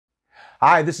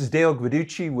Hi, this is Dale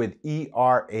Guiducci with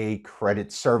ERA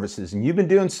Credit Services, and you've been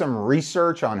doing some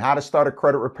research on how to start a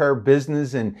credit repair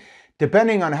business, and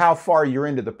depending on how far you're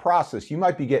into the process, you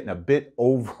might be getting a bit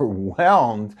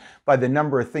overwhelmed by the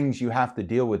number of things you have to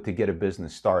deal with to get a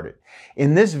business started.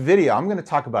 In this video, I'm going to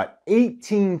talk about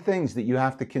 18 things that you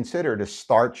have to consider to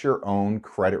start your own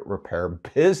credit repair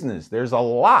business. There's a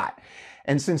lot.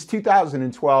 And since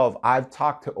 2012, I've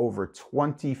talked to over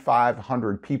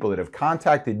 2,500 people that have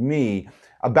contacted me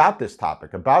about this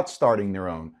topic, about starting their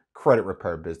own credit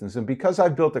repair business. And because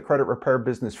I've built a credit repair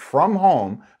business from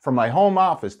home, from my home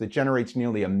office that generates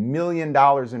nearly $1 million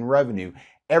in revenue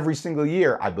every single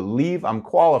year, I believe I'm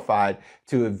qualified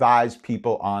to advise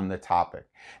people on the topic.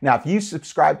 Now, if you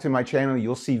subscribe to my channel,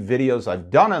 you'll see videos I've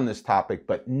done on this topic,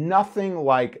 but nothing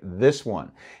like this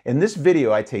one. In this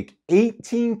video, I take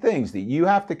 18 things that you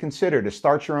have to consider to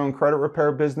start your own credit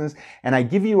repair business, and I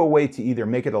give you a way to either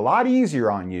make it a lot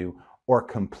easier on you or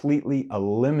completely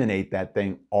eliminate that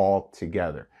thing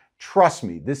altogether. Trust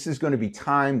me, this is going to be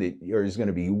time that is going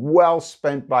to be well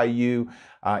spent by you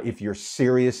if you're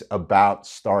serious about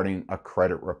starting a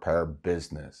credit repair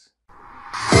business.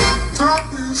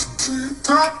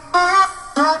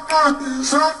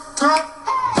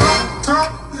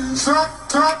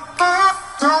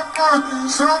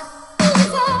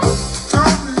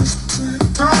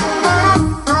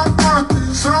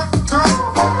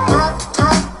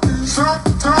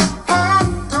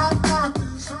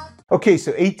 Okay,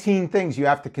 so 18 things you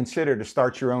have to consider to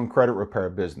start your own credit repair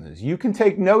business. You can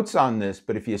take notes on this,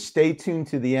 but if you stay tuned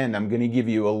to the end, I'm going to give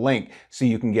you a link so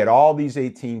you can get all these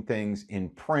 18 things in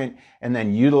print and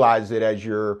then utilize it as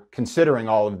you're considering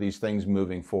all of these things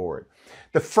moving forward.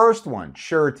 The first one,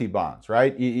 surety bonds,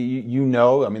 right? You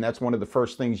know, I mean, that's one of the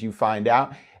first things you find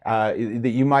out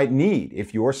that you might need.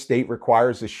 If your state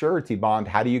requires a surety bond,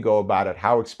 how do you go about it?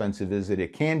 How expensive is it?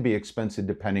 It can be expensive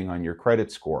depending on your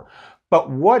credit score. But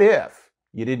what if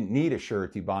you didn't need a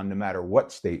surety bond no matter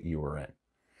what state you were in?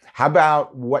 How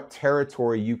about what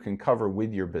territory you can cover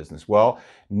with your business? Well,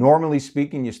 normally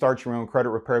speaking, you start your own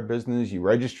credit repair business, you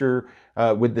register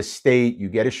with the state, you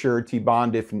get a surety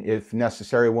bond if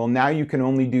necessary. Well, now you can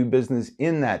only do business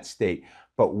in that state.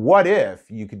 But what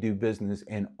if you could do business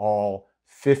in all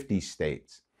 50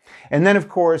 states? And then, of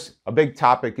course, a big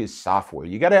topic is software.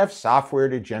 You got to have software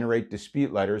to generate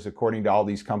dispute letters according to all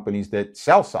these companies that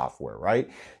sell software, right?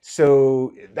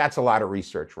 So that's a lot of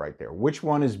research right there. Which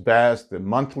one is best, the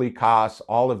monthly costs,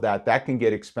 all of that, that can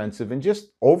get expensive and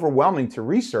just overwhelming to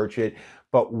research it.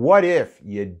 But what if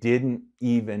you didn't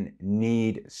even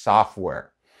need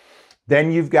software?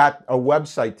 Then you've got a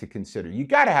website to consider. You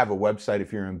got to have a website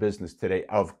if you're in business today,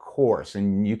 of course,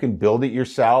 and you can build it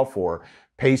yourself or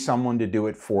pay someone to do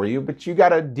it for you, but you got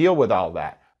to deal with all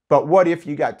that. But what if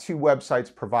you got two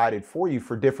websites provided for you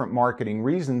for different marketing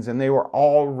reasons and they were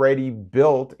already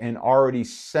built and already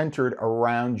centered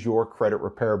around your credit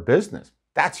repair business?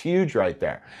 That's huge right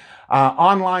there.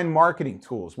 Online marketing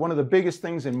tools. One of the biggest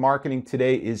things in marketing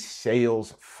today is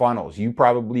sales funnels. You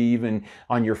probably even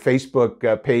on your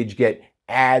Facebook page get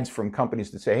ads from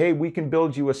companies that say, hey, we can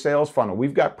build you a sales funnel.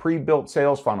 We've got pre-built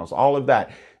sales funnels, all of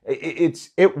that.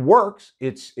 It works.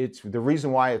 It's the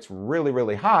reason why it's really,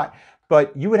 really hot,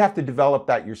 but you would have to develop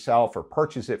that yourself or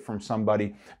purchase it from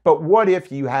somebody. But what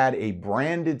if you had a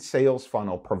branded sales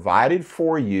funnel provided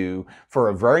for you for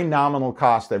a very nominal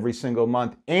cost every single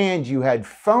month, and you had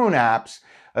phone apps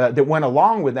that went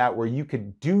along with that where you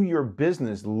could do your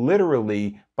business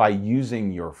literally by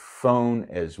using your phone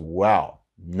as well?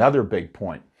 Another big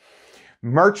point.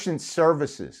 Merchant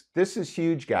services. This is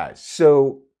huge, guys.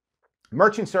 So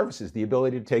merchant services, the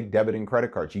ability to take debit and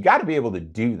credit cards. You got to be able to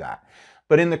do that.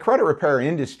 But in the credit repair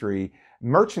industry,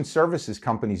 merchant services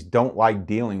companies don't like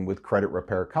dealing with credit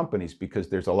repair companies because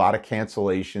there's a lot of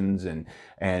cancellations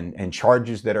and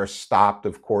charges that are stopped,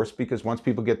 of course, because once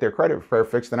people get their credit repair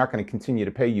fixed, they're not going to continue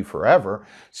to pay you forever.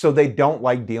 So they don't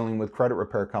like dealing with credit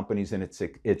repair companies, and it's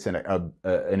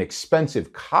an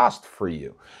expensive cost for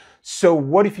you. So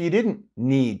what if you didn't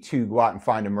need to go out and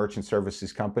find a merchant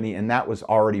services company and that was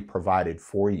already provided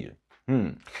for you?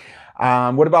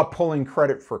 What about pulling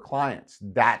credit for clients?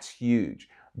 That's huge.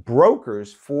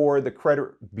 Brokers for the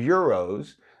credit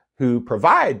bureaus who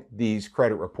provide these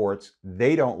credit reports,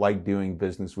 they don't like doing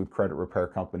business with credit repair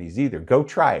companies either. Go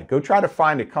try it. Go try to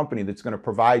find a company that's going to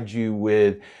provide you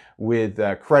with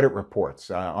credit reports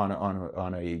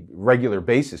on a regular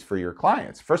basis for your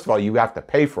clients. First of all, you have to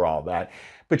pay for all that,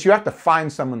 but you have to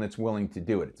find someone that's willing to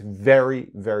do it. It's very,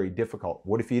 very difficult.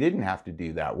 What if you didn't have to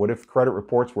do that? What if credit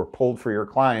reports were pulled for your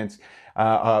clients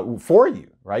for you,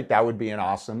 right? That would be an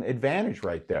awesome advantage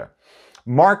right there.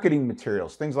 Marketing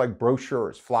materials, things like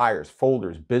brochures, flyers,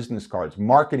 folders, business cards,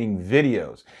 marketing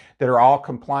videos that are all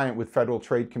compliant with Federal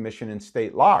Trade Commission and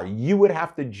state law. You would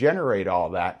have to generate all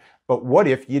that, but what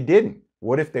if you didn't?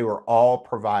 What if they were all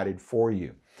provided for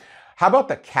you? How about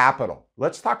the capital?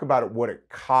 Let's talk about what it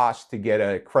costs to get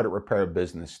a credit repair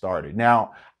business started.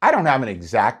 Now, I don't have an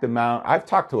exact amount. I've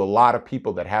talked to a lot of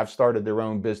people that have started their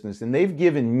own business, and they've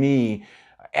given me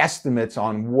estimates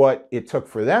on what it took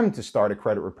for them to start a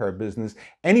credit repair business,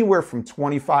 anywhere from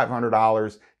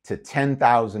 $2,500 to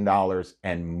 $10,000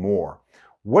 and more.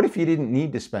 What if you didn't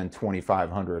need to spend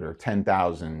 $2,500 or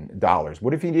 $10,000?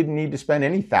 What if you didn't need to spend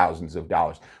any thousands of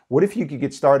dollars? What if you could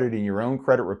get started in your own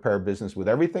credit repair business with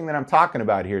everything that I'm talking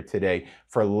about here today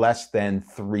for less than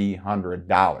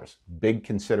 $300? Big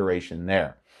consideration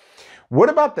there. What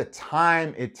about the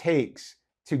time it takes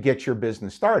to get your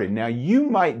business started? Now, you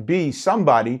might be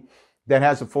somebody that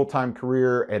has a full-time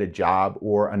career at a job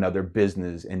or another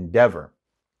business endeavor,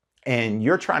 and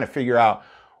you're trying to figure out,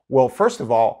 well, first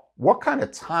of all, what kind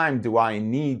of time do I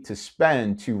need to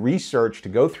spend to research, to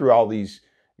go through all these,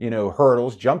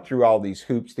 hurdles, jump through all these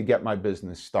hoops to get my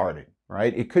business started,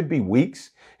 right? It could be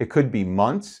weeks, it could be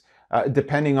months,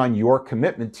 depending on your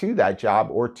commitment to that job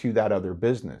or to that other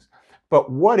business.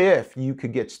 But what if you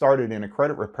could get started in a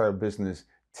credit repair business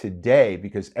today,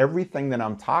 because everything that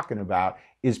I'm talking about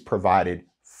is provided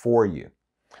for you?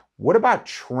 What about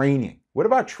training? What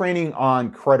about training on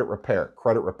credit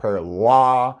repair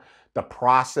law, the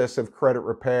process of credit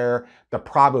repair, the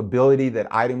probability that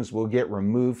items will get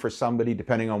removed for somebody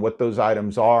depending on what those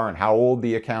items are and how old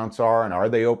the accounts are, and are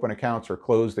they open accounts or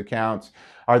closed accounts?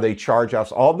 Are they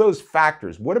charge-offs? All those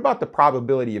factors. What about the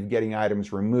probability of getting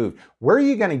items removed? Where are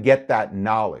you going to get that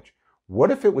knowledge? What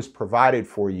if it was provided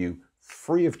for you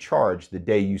free of charge the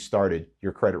day you started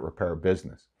your credit repair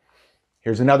business?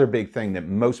 Here's another big thing that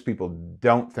most people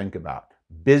don't think about: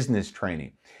 business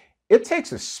training. It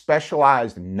takes a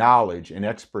specialized knowledge and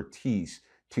expertise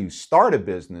to start a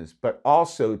business, but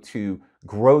also to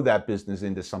grow that business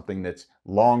into something that's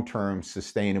long-term,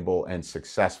 sustainable, and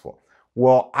successful.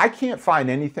 Well, I can't find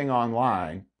anything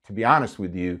online, to be honest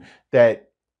with you, that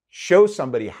shows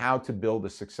somebody how to build a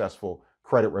successful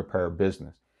credit repair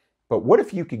business. But what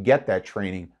if you could get that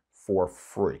training for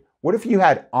free? What if you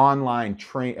had online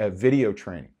video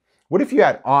training? What if you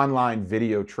had online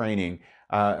video training?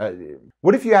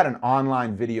 What if you had an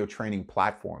online video training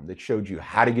platform that showed you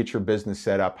how to get your business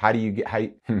set up?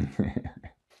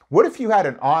 What if you had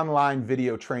an online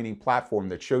video training platform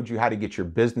that showed you how to get your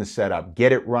business set up,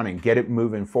 get it running, get it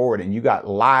moving forward, and you got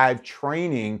live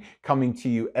training coming to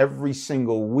you every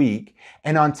single week?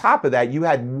 And on top of that, you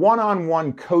had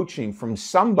one-on-one coaching from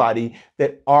somebody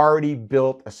that already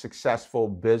built a successful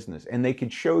business, and they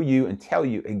could show you and tell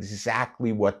you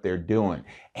exactly what they're doing,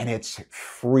 and it's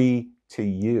free to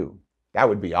you. That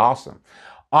would be awesome.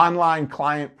 Online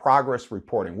client progress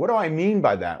reporting. What do I mean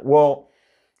by that? Well,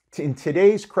 in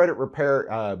today's credit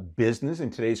repair business, in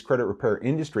today's credit repair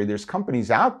industry, there's companies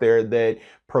out there that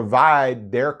provide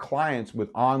their clients with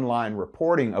online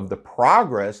reporting of the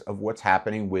progress of what's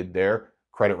happening with their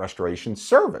credit restoration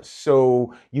service.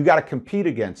 So you got to compete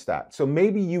against that. So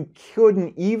maybe you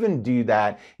couldn't even do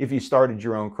that if you started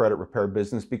your own credit repair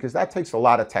business, because that takes a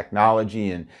lot of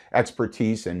technology and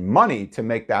expertise and money to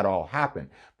make that all happen.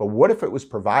 But what if it was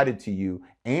provided to you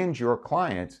and your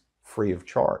clients free of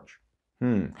charge?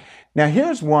 Now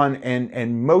here's one,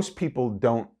 and most people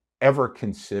don't ever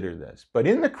consider this, but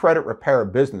in the credit repair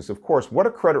business, of course, what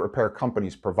do credit repair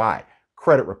companies provide?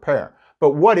 Credit repair.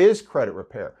 But what is credit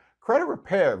repair? Credit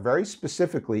repair, very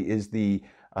specifically, is the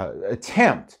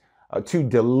attempt to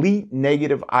delete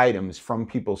negative items from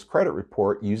people's credit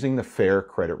report using the Fair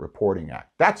Credit Reporting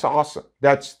Act. That's awesome.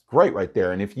 That's great right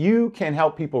there. And if you can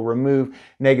help people remove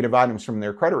negative items from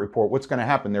their credit report, what's going to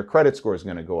happen? Their credit score is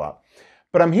going to go up.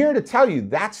 But I'm here to tell you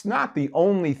that's not the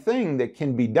only thing that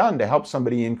can be done to help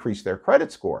somebody increase their credit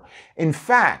score. In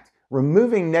fact,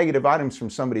 removing negative items from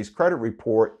somebody's credit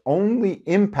report only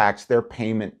impacts their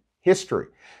payment history.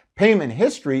 Payment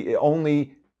history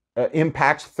only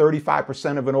impacts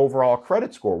 35% of an overall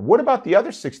credit score. What about the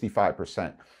other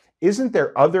 65%? Isn't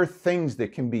there other things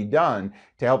that can be done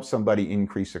to help somebody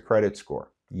increase a credit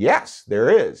score? Yes, there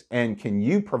is. And can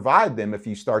you provide them if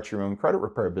you start your own credit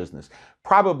repair business?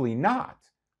 Probably not.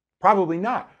 Probably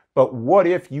not. But what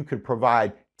if you could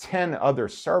provide 10 other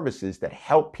services that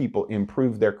help people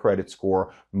improve their credit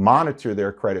score, monitor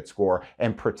their credit score,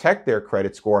 and protect their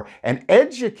credit score, and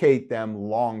educate them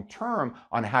long-term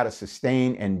on how to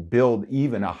sustain and build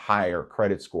even a higher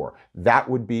credit score? That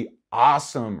would be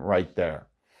awesome right there.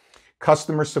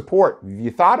 Customer support. Have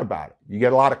you thought about it? You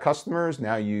get a lot of customers.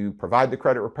 Now you provide the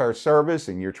credit repair service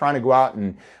and you're trying to go out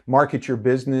and market your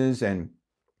business and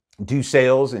do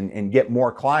sales and get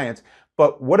more clients.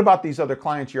 But what about these other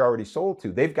clients you already sold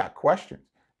to? They've got questions.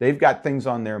 They've got things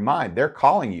on their mind. They're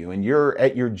calling you and you're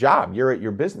at your job, you're at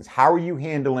your business. How are you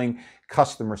handling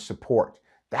customer support?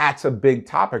 That's a big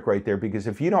topic right there, because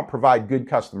if you don't provide good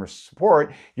customer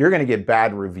support, you're going to get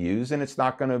bad reviews and it's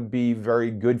not going to be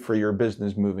very good for your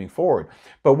business moving forward.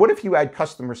 But what if you had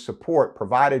customer support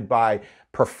provided by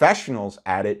professionals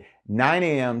at it 9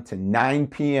 a.m. to 9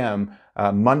 p.m.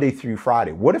 Monday through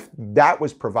Friday? What if that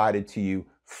was provided to you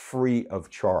free of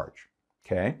charge?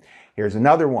 Okay, here's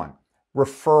another one.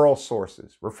 Referral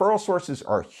sources. Referral sources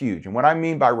are huge. And what I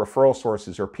mean by referral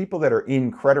sources are people that are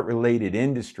in credit-related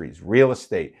industries, real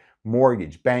estate,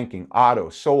 mortgage, banking, auto,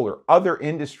 solar, other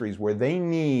industries where they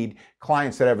need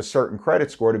clients that have a certain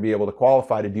credit score to be able to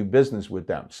qualify to do business with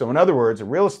them. So in other words, a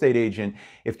real estate agent,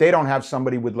 if they don't have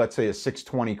somebody with, let's say, a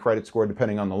 620 credit score,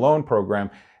 depending on the loan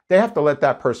program, they have to let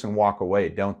that person walk away,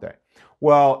 don't they?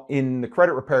 Well, in the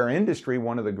credit repair industry,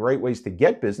 one of the great ways to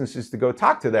get business is to go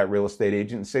talk to that real estate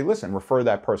agent and say, listen, refer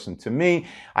that person to me.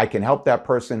 I can help that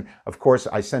person. Of course,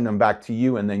 I send them back to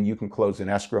you and then you can close an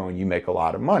escrow and you make a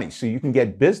lot of money. So you can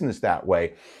get business that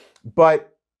way.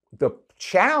 But the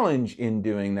challenge in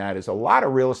doing that is a lot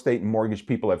of real estate and mortgage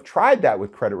people have tried that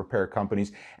with credit repair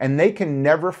companies and they can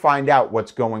never find out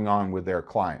what's going on with their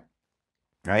client.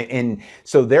 Right? And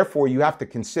so therefore you have to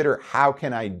consider, how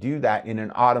can I do that in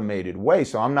an automated way?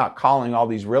 So I'm not calling all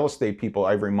these real estate people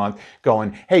every month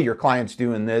going, hey, your client's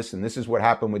doing this and this is what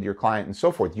happened with your client and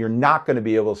so forth. You're not going to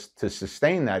be able to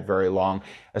sustain that very long,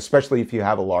 especially if you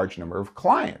have a large number of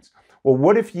clients. Well,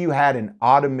 what if you had an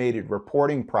automated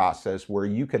reporting process where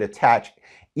you could attach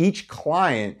each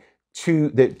client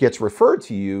that gets referred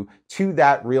to you to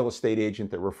that real estate agent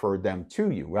that referred them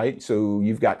to you, right? So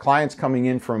you've got clients coming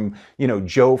in from,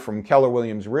 Joe from Keller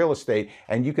Williams Real Estate,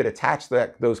 and you could attach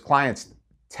those clients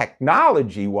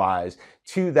technology-wise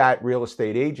to that real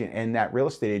estate agent, and that real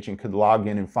estate agent could log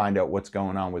in and find out what's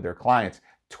going on with their clients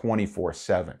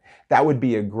 24/7. That would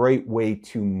be a great way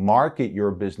to market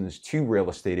your business to real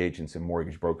estate agents and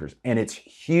mortgage brokers. And it's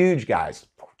huge, guys.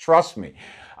 Trust me.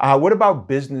 What about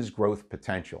business growth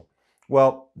potential?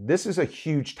 Well, this is a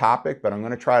huge topic, but I'm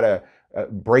going to try to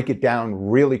break it down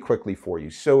really quickly for you.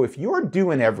 So if you're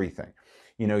doing everything,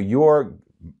 you're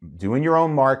doing your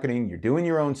own marketing, you're doing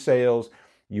your own sales,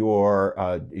 you're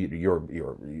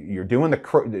doing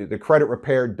the credit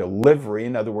repair delivery.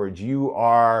 In other words, you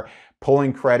are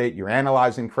pulling credit, you're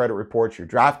analyzing credit reports, you're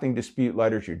drafting dispute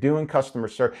letters, you're doing customer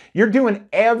service, you're doing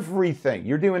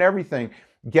everything.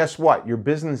 Guess what? Your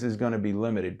business is going to be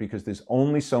limited because there's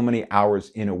only so many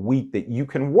hours in a week that you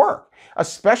can work,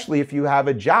 especially if you have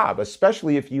a job,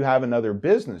 especially if you have another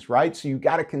business, right? So you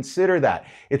got to consider that.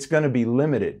 It's going to be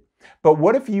limited. But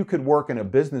what if you could work in a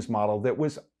business model that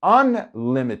was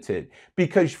unlimited?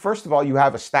 Because first of all, you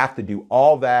have a staff to do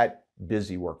all that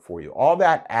busy work for you, all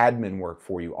that admin work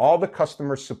for you, all the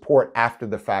customer support after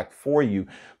the fact for you.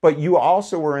 But you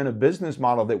also were in a business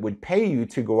model that would pay you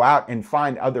to go out and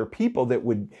find other people that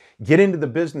would get into the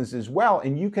business as well.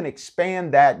 And you can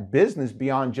expand that business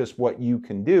beyond just what you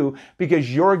can do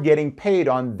because you're getting paid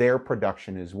on their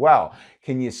production as well.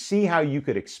 Can you see how you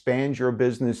could expand your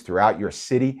business throughout your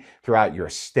city, throughout your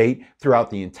state,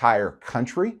 throughout the entire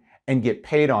country, and get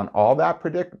paid on all that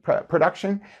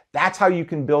production? That's how you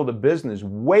can build a business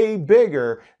way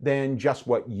bigger than just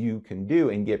what you can do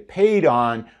and get paid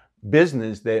on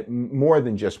business that more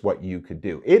than just what you could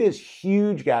do. It is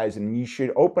huge, guys, and you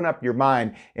should open up your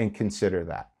mind and consider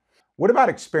that. What about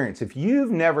experience? If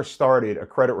you've never started a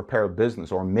credit repair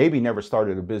business, or maybe never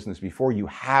started a business before, you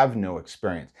have no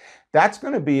experience. That's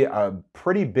going to be a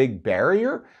pretty big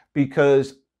barrier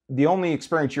because the only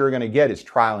experience you're going to get is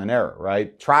trial and error,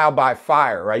 right? Trial by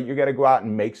fire, right? You're going to go out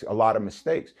and make a lot of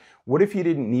mistakes. What if you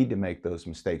didn't need to make those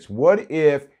mistakes? What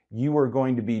if you were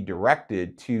going to be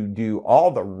directed to do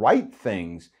all the right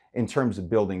things in terms of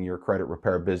building your credit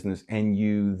repair business, and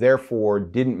you therefore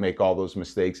didn't make all those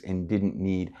mistakes and didn't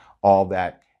need all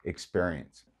that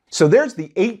experience? So there's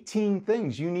the 18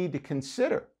 things you need to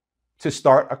consider to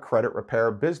start a credit repair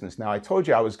business. Now, I told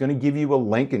you I was going to give you a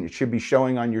link, and it should be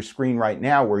showing on your screen right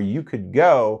now, where you could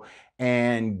go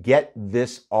and get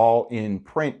this all in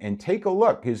print and take a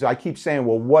look. Because I keep saying,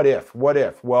 well, what if?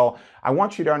 Well, I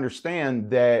want you to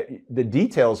understand that the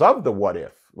details of the what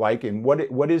if, like, and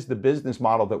what is the business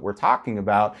model that we're talking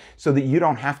about, so that you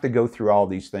don't have to go through all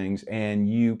these things, and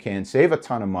you can save a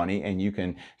ton of money, and you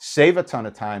can save a ton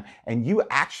of time, and you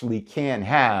actually can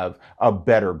have a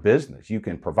better business. You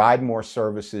can provide more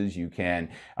services, you can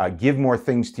give more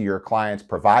things to your clients,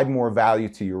 provide more value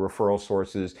to your referral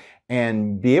sources,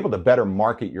 and be able to better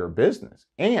market your business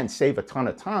and save a ton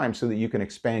of time so that you can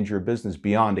expand your business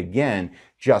beyond, again,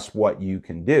 just what you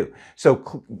can do.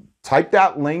 So type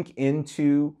that link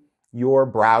into your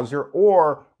browser,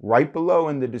 or right below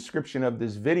in the description of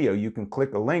this video, you can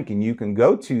click a link and you can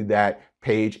go to that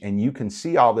page and you can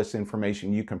see all this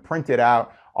information. You can print it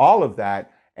out, all of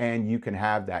that, and you can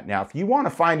have that. Now, if you want to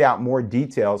find out more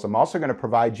details, I'm also going to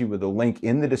provide you with a link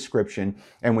in the description.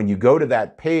 And when you go to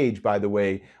that page, by the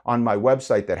way, on my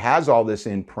website that has all this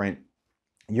in print,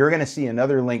 you're going to see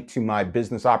another link to my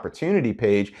business opportunity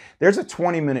page. There's a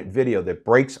 20-minute video that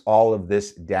breaks all of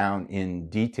this down in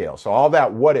detail. So all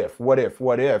that what if,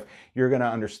 you're going to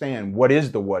understand what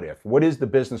is the what if, what is the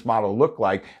business model look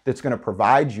like that's going to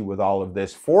provide you with all of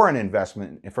this for an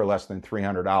investment for less than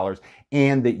 $300,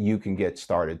 and that you can get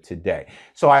started today.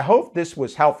 So I hope this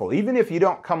was helpful. Even if you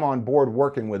don't come on board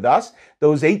working with us,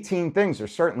 those 18 things are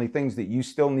certainly things that you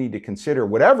still need to consider,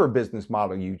 whatever business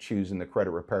model you choose in the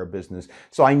credit repair business.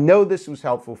 So I know this was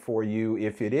helpful for you.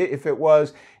 If it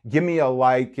was, give me a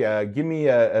like, give me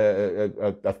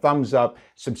a thumbs up,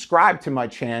 subscribe to my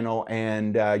channel,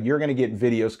 and you're going to get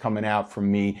videos coming out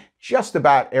from me just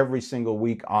about every single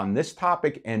week on this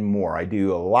topic and more. I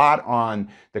do a lot on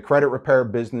the credit repair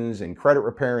business and credit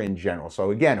repair in general.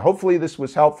 So again, hopefully this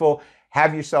was helpful.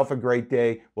 Have yourself a great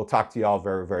day. We'll talk to you all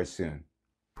very, very soon.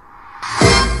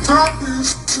 Top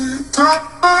is